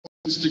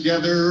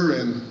together,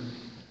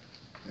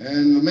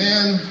 and the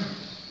man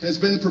has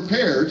been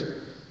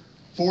prepared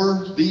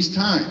for these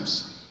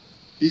times.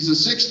 He's a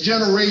sixth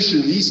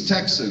generation East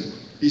Texan.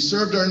 He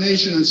served our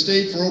nation and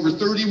state for over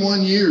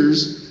 31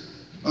 years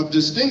of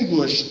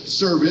distinguished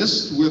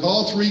service with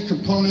all three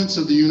components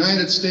of the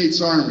United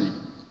States Army,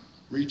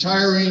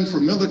 retiring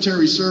from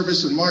military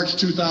service in March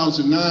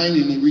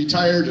 2009, and he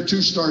retired a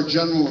two-star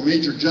general, a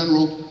major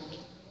general.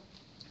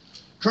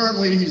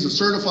 Currently, he's a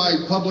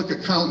certified public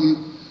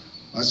accountant,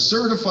 a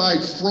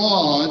certified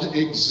fraud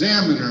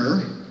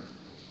examiner,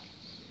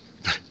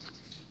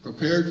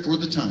 prepared for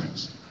the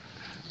times.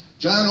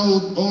 John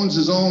owns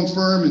his own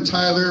firm in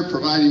Tyler,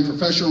 providing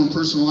professional and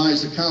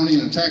personalized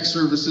accounting and tax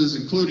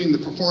services, including the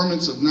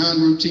performance of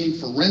non-routine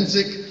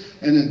forensic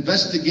and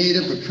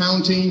investigative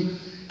accounting.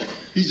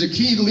 He's a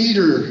key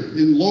leader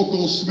in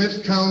local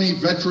Smith County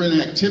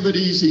veteran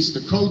activities. He's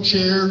the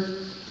co-chair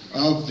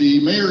of the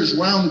Mayor's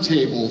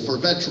Roundtable for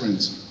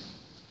Veterans,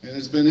 and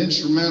has been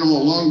instrumental,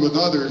 along with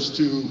others,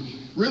 to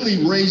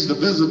really raise the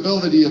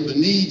visibility of the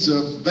needs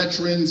of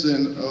veterans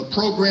and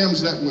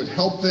programs that would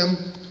help them.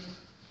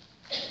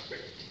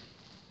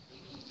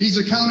 He's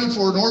accounted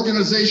for an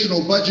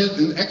organizational budget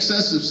in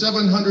excess of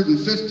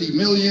 $750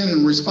 million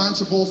and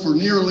responsible for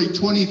nearly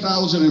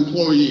 20,000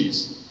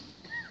 employees.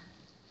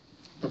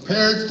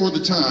 Prepared for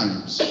the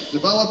times,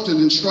 developed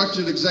and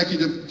instructed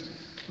executive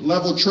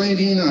level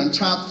training on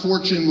top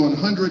Fortune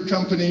 100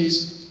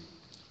 companies.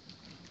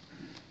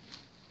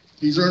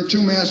 He's earned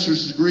 2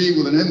 master's degrees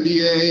with an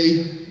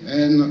MBA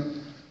and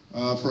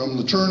from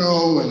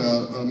LeTourneau and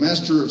a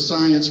Master of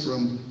Science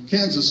from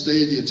Kansas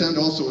State. He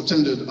also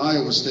attended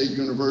Iowa State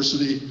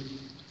University,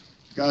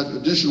 got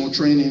additional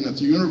training at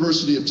the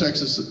University of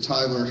Texas at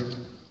Tyler.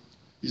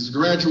 He's a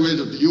graduate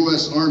of the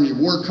U.S. Army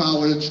War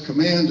College,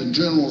 Command and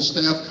General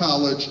Staff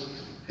College,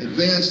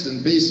 Advanced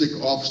and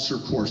Basic Officer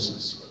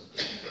courses.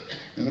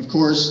 And of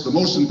course, the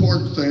most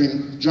important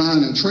thing,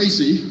 John and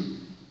Tracy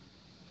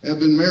have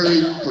been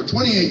married for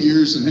 28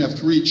 years and have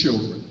 3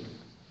 children.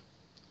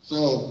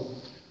 So,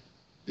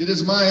 it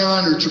is my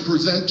honor to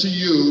present to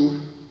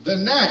you the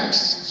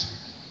next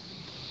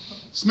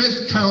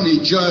Smith County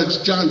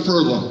Judge John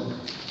Furlow.